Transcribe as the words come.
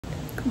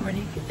Good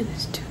morning, it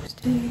is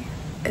Tuesday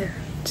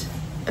and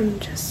I'm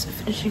just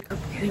finishing up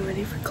getting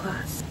ready for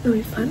class. It'll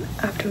be fun.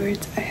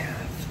 Afterwards I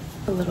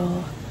have a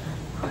little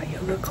hot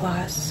yoga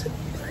class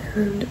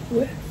planned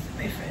with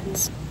my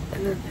friends,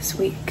 and then this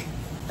week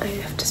I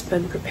have to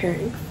spend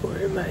preparing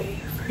for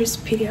my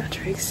first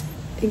pediatrics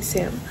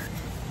exam.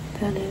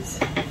 That is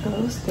a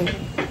little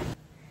scary.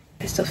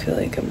 I still feel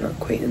like I'm not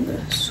quite in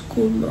the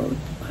school mode,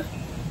 but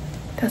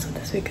that's what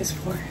this week is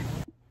for.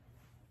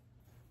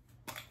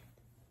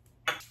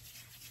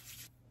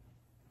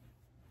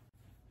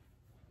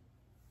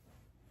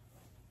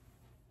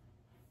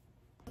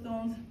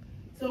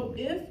 So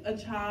if a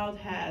child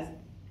has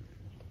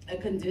a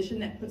condition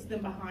that puts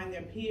them behind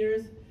their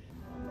peers,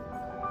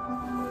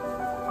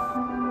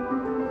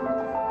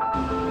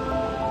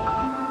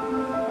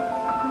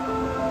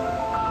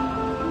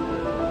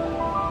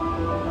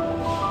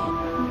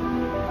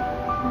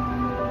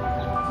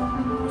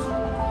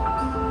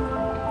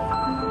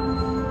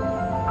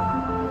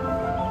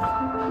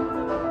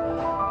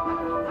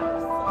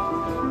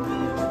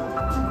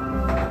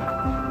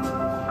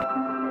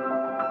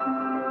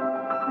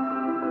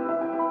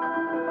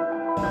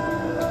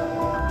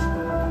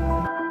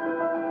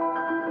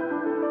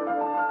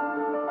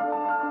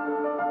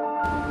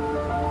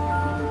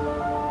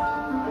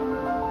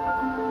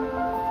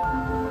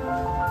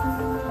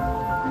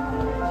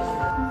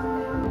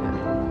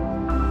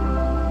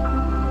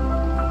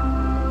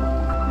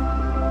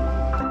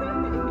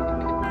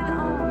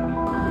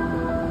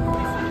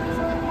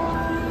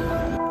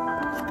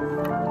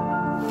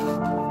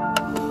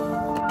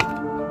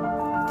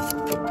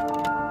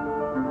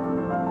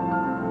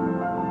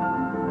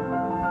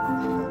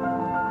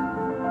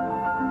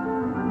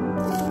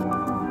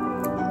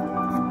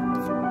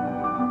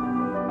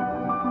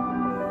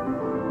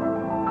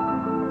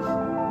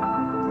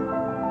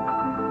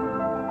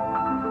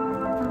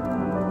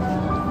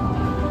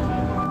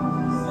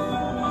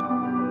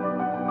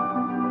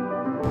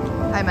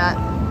 Hi Matt.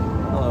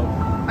 Hello.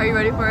 Are you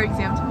ready for our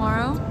exam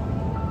tomorrow?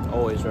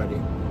 Always ready.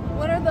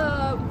 What are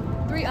the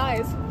 3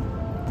 I's?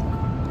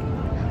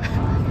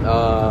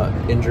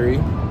 Injury,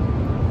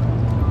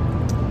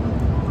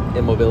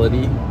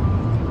 immobility,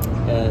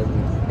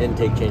 and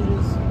intake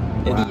changes.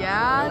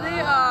 Yeah, they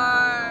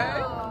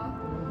are.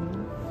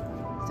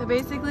 So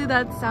basically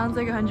that sounds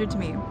like 100 to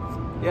me.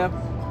 Yeah,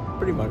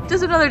 pretty much.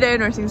 Just another day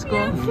in nursing school.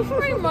 Yeah,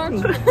 pretty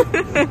much.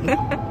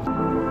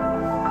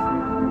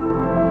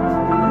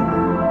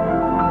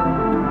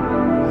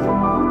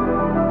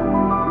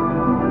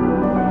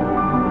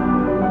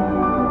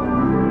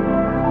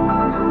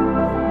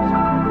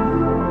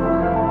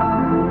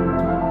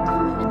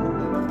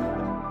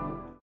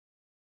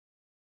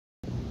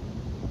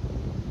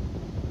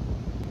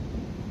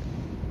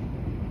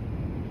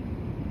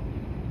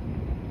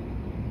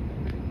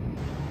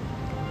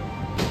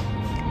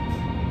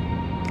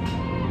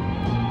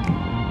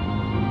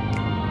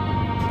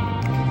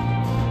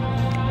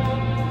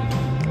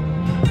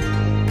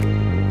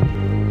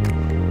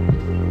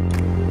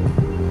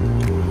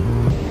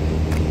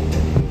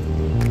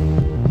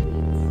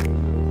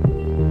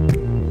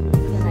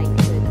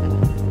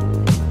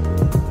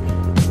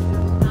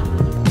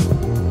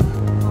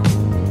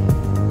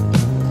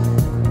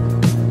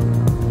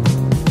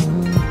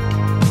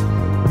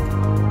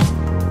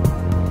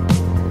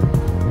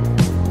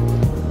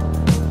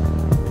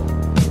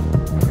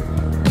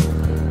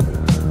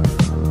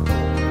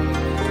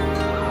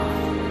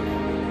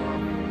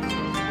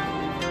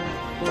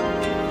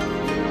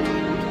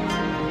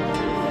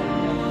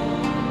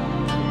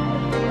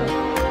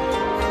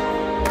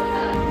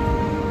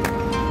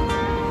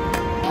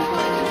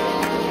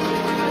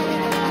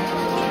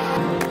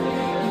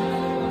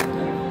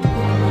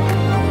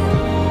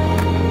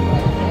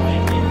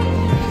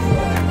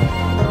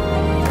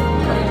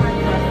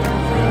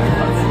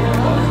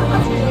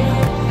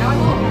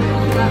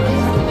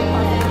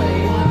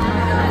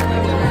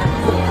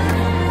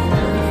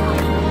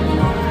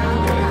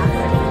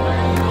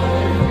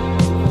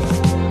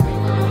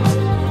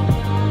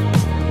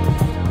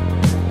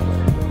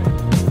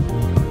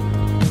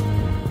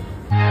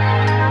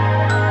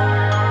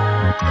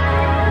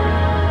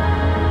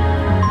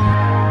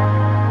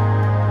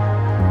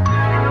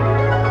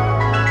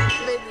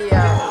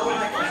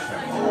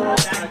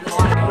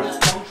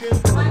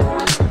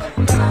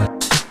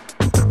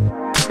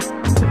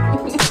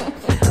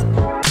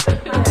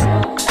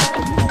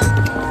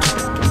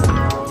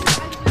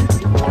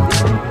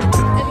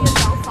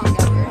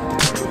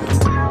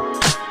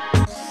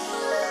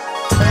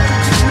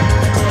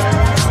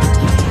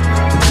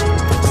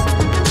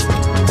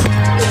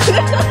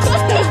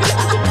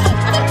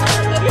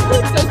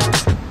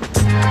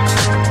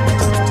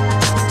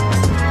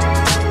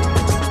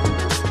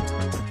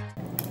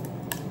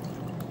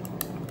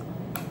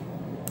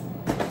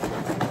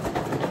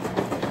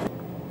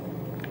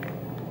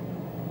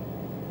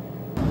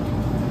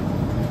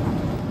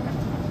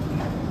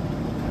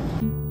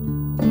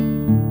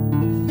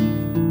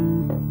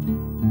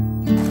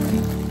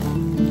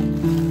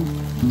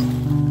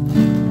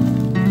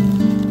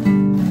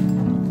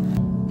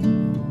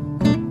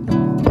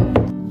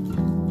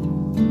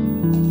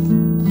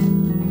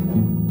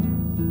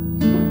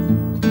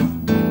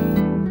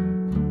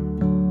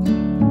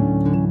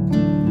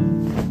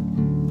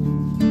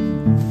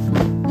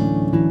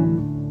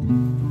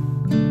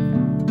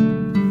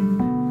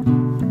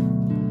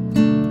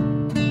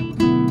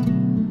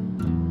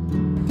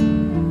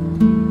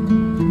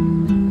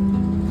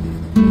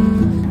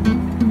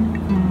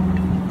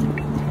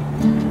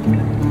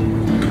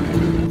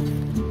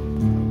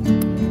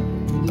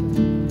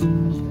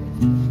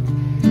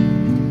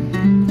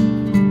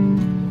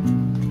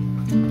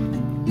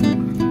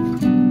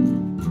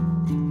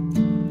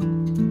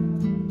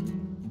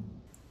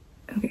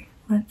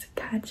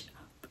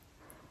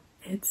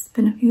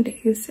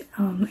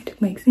 I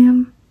took my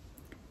exam.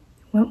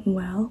 It went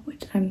well,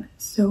 which I'm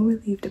so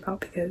relieved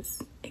about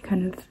because it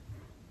kind of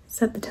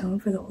set the tone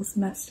for the whole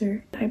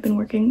semester. I've been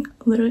working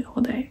literally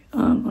all day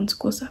on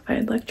school stuff. I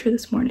had lecture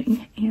this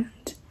morning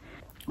and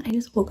I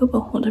just woke up a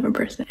whole different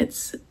person.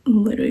 It's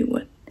literally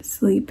what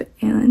sleep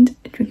and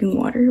drinking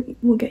water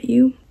will get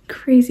you.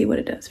 Crazy what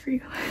it does for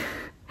you.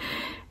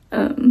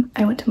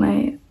 I went to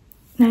my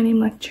 9 AM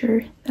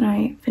lecture, then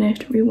I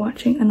finished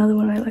rewatching another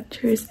one of my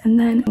lectures, and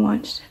then I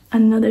watched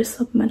another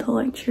supplemental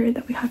lecture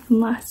that we had from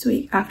last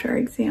week after our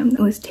exam. It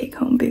was take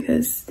home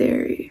because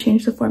they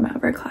changed the format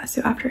of our class,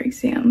 so after our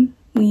exam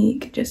we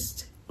could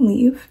just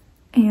leave,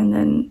 and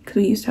then because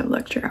we used to have a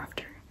lecture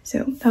after.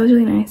 So that was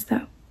really nice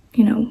that,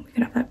 you know, we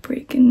could have that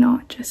break and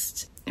not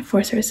just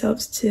force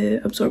ourselves to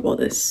absorb all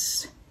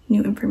this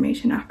new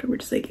information after we're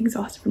just like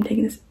exhausted from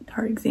taking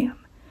our exam.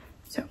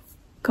 So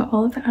got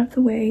all of that out of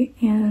the way,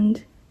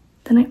 and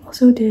then I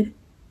also did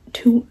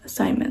 2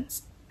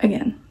 assignments.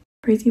 Again,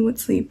 crazy what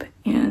sleep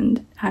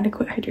and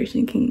adequate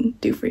hydration can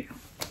do for you.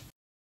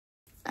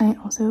 I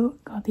also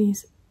got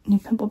these new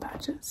pimple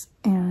patches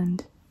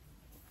and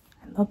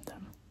I love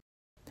them.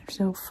 They're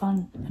so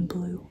fun and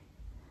blue.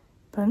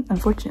 But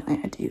unfortunately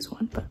I had to use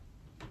one, but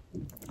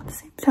at the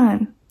same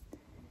time,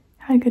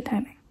 I had good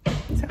timing.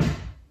 So,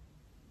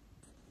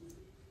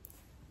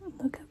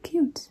 look how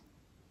cute.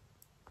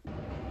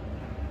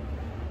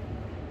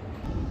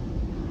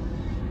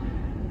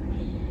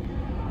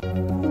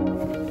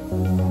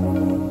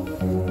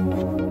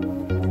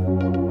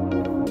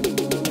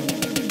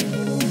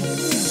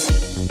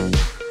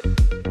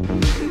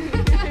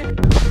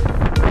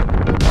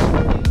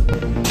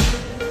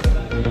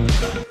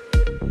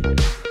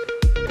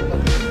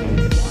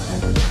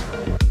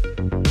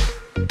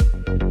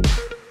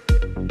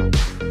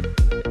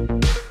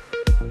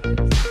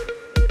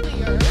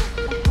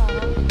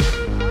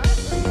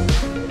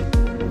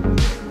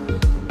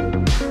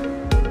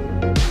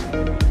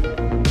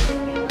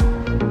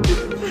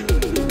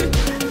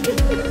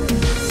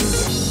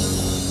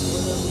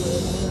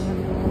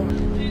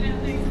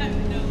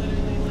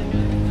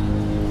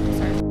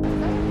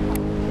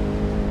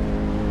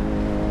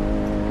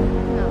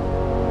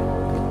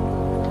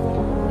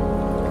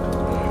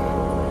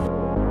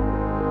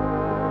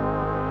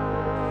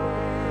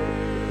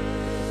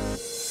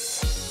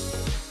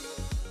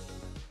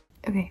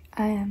 Okay,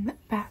 I am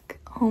back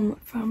home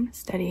from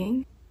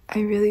studying.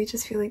 I really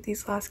just feel like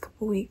these last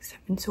couple weeks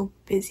have been so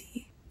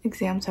busy.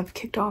 Exams have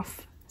kicked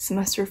off,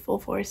 semester full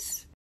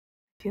force.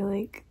 I feel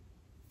like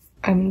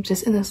I'm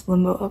just in this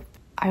limbo of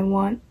I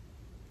want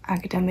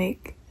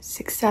academic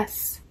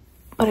success,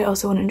 but I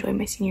also want to enjoy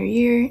my senior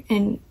year,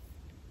 and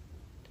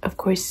of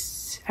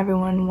course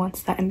everyone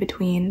wants that in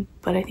between,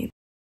 but I think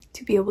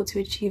to be able to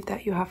achieve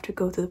that you have to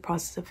go through the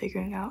process of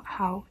figuring out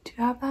how to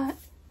have that.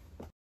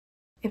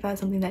 If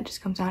that's something that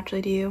just comes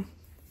naturally to you,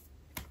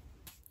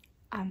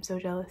 I'm so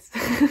jealous.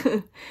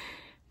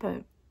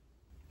 But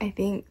I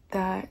think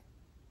that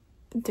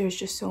there's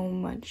just so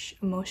much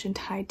emotion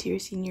tied to your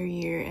senior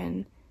year,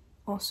 and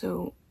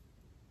also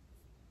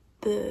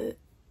the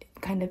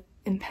kind of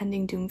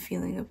impending doom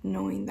feeling of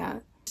knowing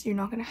that you're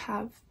not going to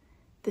have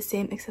the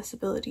same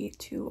accessibility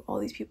to all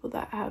these people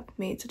that have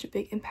made such a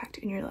big impact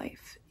in your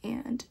life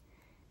and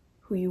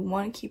who you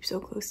want to keep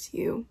so close to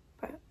you,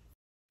 but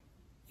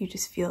you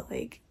just feel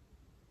like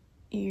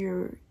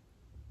you're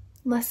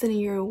less than a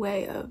year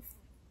away of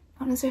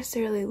not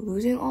necessarily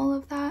losing all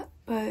of that,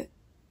 but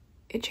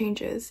it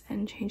changes,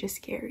 and change is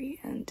scary.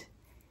 And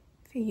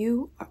if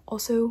you are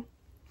also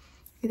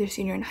either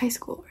senior in high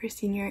school or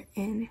senior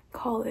in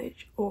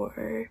college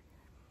or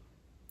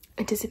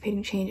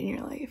anticipating change in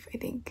your life, I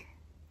think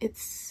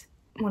it's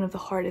one of the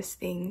hardest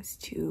things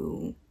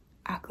to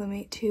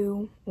acclimate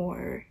to,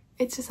 or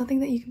it's just something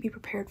that you can be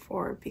prepared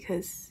for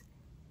because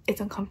it's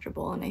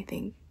uncomfortable. And I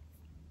think,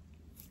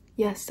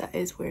 yes, that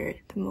is where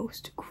the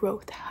most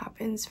growth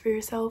happens for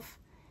yourself,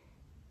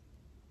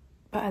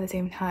 but at the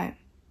same time,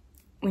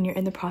 when you're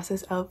in the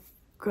process of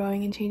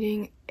growing and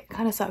changing, it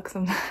kind of sucks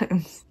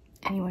sometimes.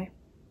 Anyway,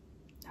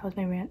 that was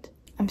my rant.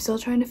 I'm still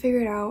trying to figure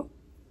it out,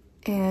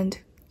 and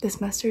the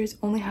semester is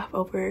only half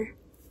over.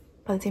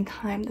 But at the same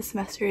time, the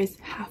semester is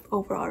half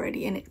over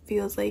already, and it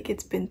feels like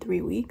it's been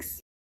 3 weeks.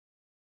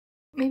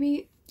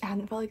 Maybe I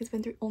haven't felt like it's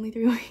been only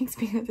 3 weeks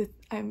because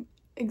I'm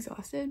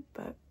exhausted,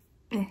 but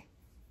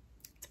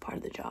it's part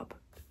of the job.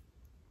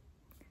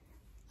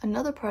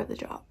 Another part of the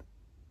job,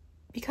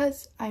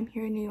 because I'm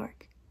here in New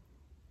York,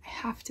 I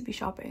have to be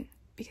shopping,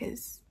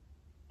 because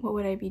what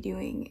would I be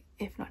doing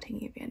if not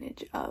taking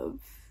advantage of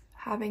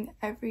having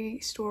every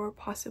store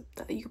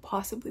that you could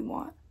possibly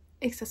want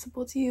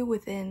accessible to you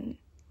within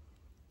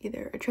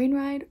either a train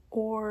ride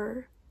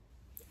or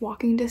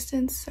walking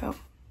distance. So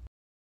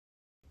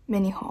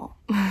mini haul.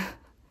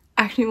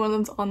 Actually, one of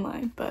them's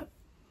online, but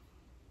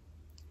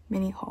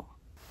mini haul.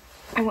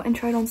 I went and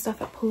tried on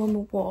stuff at Pull on the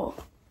Wall,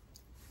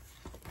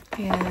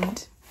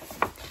 and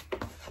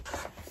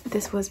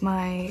this was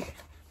my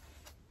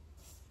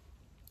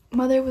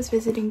mother was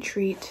visiting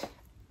treat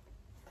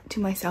to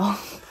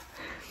myself,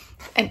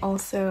 and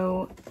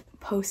also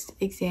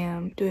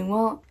post-exam, doing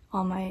well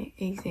on my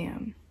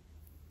exam,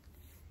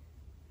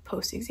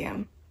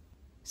 post-exam,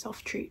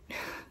 self-treat.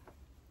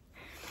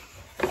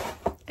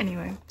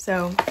 Anyway,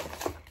 so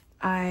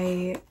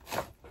I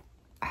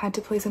had to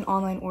place an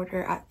online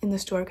order in the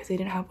store because they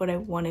didn't have what I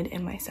wanted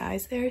in my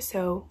size there.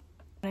 So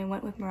when I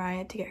went with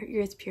Mariah to get her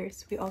ears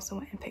pierced, we also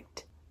went and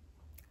picked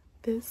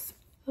this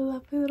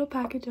lovely little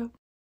package up.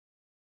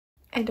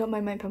 And don't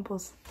mind my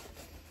pimples.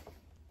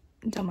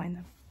 Don't mind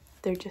them.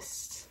 They're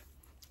just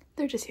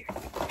here.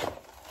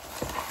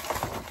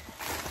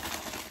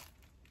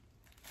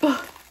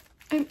 Oh,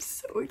 I'm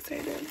so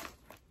excited.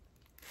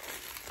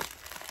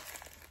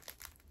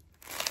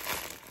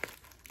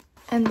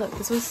 And look,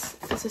 this is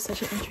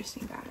such an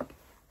interesting bag.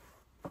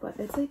 But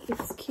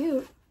it's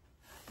cute.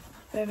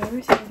 But I've never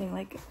seen anything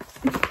like it.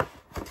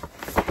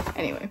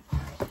 Anyway,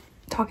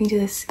 talking to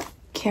this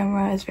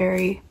camera is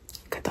very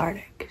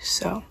cathartic.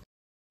 So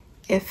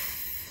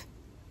if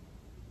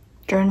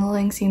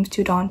journaling seems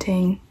too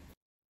daunting,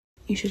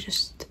 you should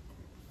just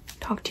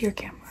talk to your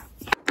camera.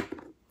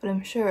 But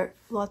I'm sure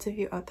lots of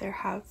you out there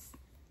have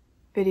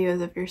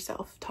videos of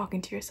yourself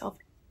talking to yourself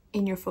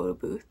in your photo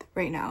booth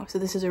right now. So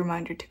this is a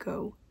reminder to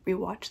go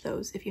rewatch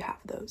those if you have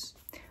those,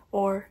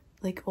 or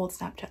like old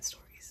Snapchat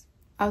stories.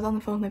 I was on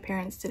the phone with my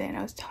parents today and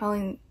I was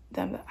telling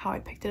them how I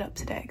picked it up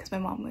today because my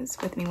mom was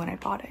with me when I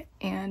bought it,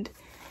 and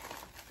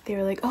they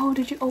were like, oh,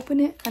 did you open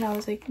it? And I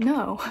was like,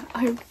 no,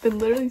 I've been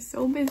literally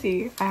so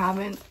busy. I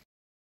haven't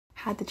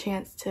had the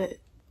chance to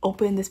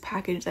open this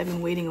package I've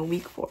been waiting a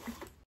week for.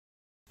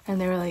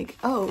 And they were like,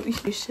 oh,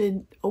 you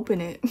should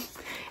open it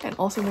and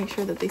also make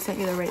sure that they sent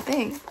you the right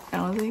thing. And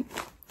I was like,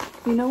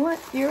 you know what?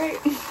 You're right.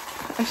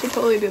 I should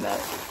totally do that.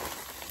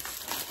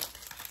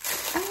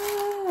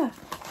 Ah!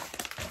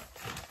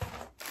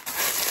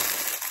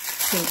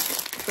 Pink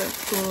for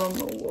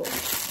unfathomable.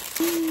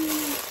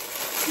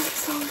 I'm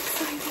so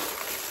excited.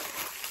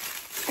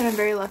 And I'm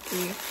very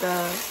lucky.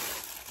 The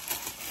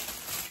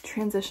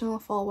transitional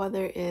fall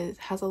weather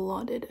has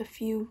allotted a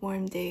few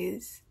warm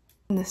days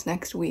in this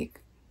next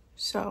week.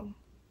 So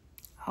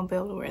I'll be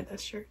able to wear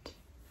this shirt.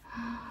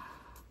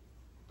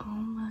 Oh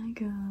my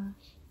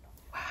gosh.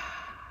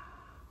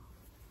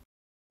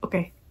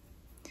 Okay,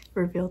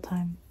 reveal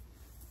time.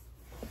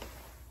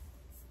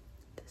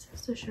 This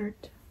is the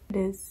shirt. It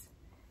is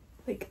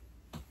like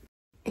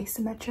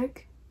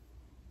asymmetric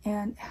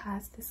and it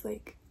has this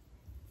like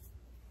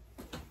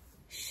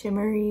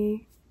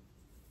shimmery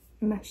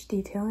mesh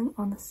detailing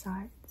on the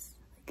sides.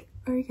 Like,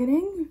 are you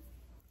kidding?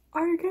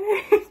 Are you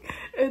kidding?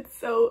 It's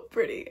so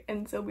pretty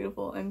and so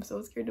beautiful. I'm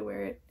so scared to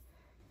wear it.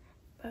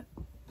 But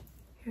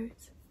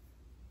here's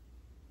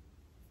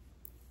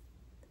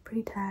the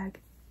pretty tag.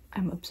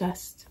 I'm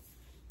obsessed.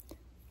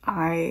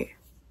 I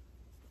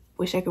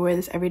wish I could wear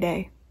this every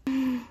day.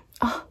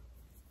 Oh,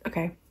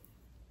 okay.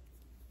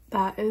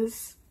 That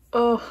is,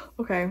 oh,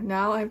 okay.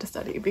 Now I have to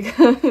study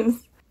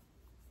because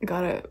I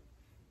gotta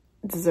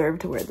deserve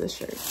to wear this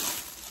shirt.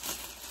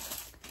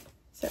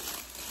 So,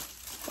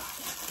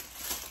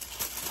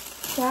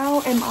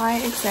 wow, am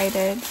I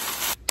excited.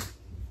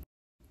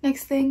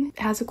 Next thing, it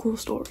has a cool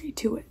story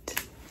to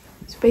it.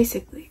 So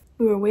basically,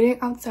 we were waiting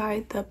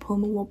outside the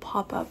Pull-Moable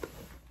pop-up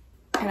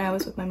and I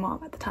was with my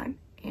mom at the time,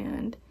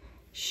 and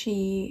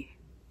we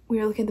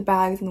were looking at the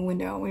bags in the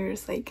window and we were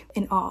just like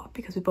in awe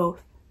because we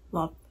both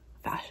love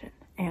fashion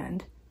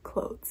and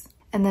clothes.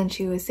 And then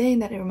she was saying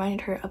that it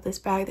reminded her of this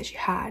bag that she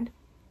had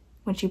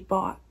when she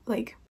bought,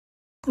 like,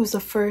 it was the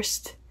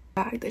first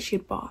bag that she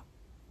had bought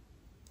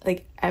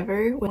like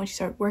ever when she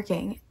started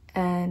working,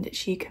 and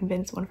she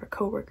convinced one of her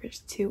coworkers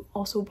to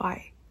also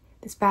buy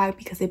this bag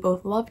because they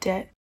both loved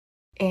it.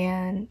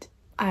 And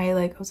I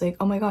was like,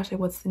 oh my gosh,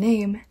 like, what's the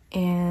name?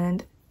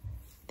 And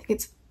I think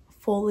it's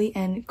Foley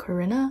and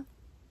Corinna.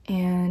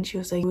 And she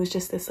was like, it was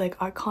just this like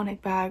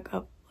iconic bag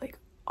of like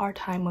our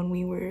time when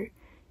we were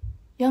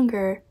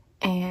younger.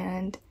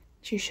 And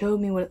she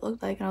showed me what it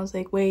looked like and I was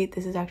like, wait,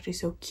 this is actually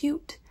so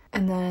cute.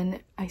 And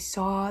then I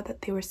saw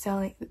that they were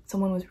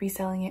someone was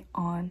reselling it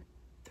on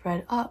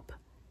ThreadUp,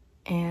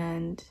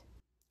 and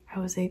I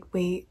was like,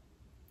 wait,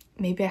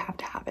 maybe I have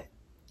to have it.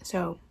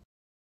 So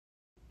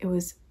it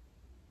was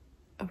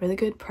a really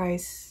good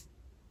price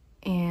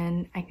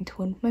and I can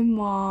twin with my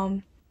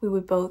mom. We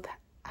would both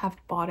have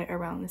bought it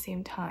around the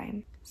same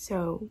time.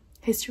 So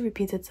history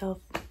repeats itself.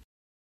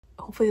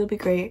 Hopefully it'll be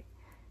great.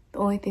 The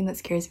only thing that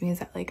scares me is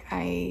that like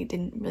I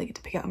didn't really get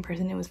to pick it out in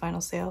person. It was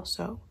final sale,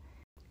 so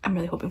I'm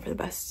really hoping for the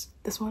best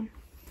this one.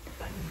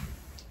 But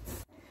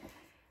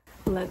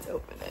let's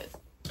open it.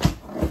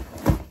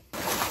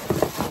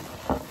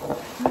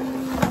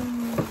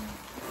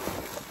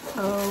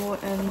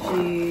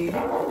 OMG.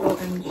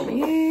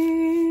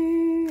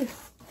 OMG.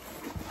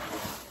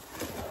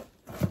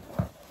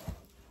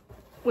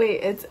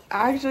 Wait, it's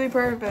actually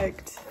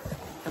perfect.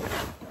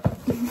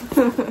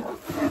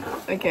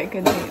 I can't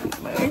contain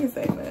my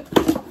excitement.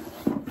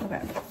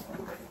 Okay.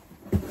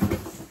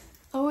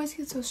 I always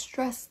get so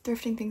stressed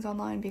thrifting things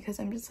online because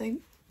I'm just like,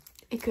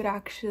 it could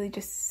actually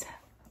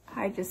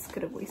I just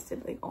could have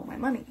wasted like all my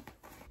money.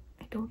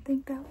 I don't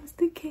think that was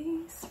the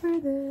case for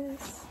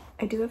this.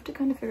 I do have to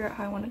kind of figure out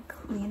how I want to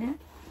clean it,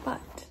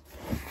 but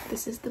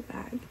this is the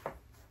bag,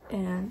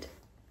 and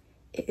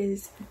it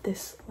is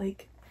this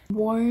like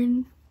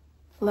worn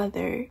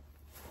leather,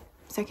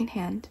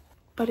 secondhand,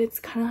 but it's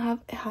kind of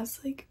it has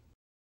like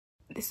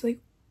this like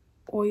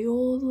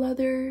oil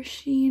leather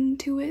sheen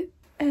to it,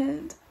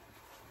 and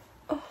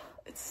oh,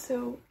 it's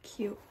so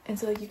cute. And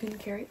so like you can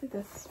carry it like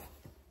this,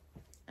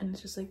 and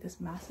it's just like this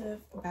massive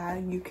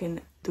bag you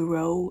can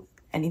throw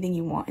anything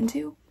you want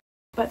into.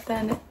 But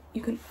then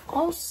you can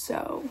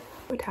also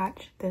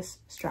attach this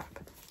strap,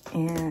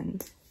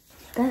 and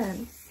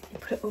then you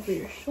put it over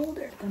your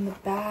shoulder. Then the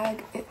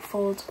bag, it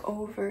folds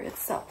over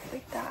itself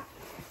like that.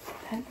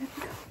 Then it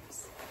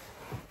becomes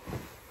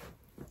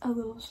a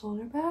little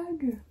shoulder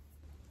bag.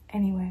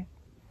 Anyway,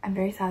 I'm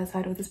very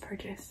satisfied with this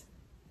purchase.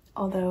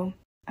 Although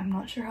I'm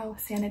not sure how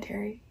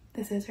sanitary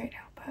this is right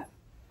now, but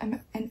I'm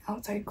in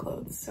outside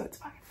clothes, so it's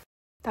fine.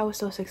 That was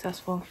so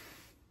successful.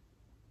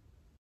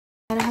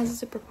 And it has a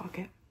zipper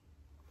pocket.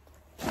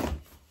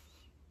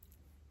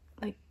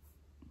 Like,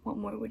 what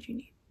more would you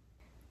need?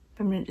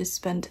 I'm gonna just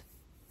spend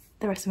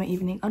the rest of my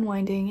evening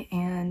unwinding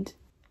and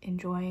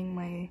enjoying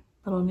my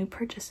little new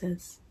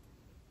purchases.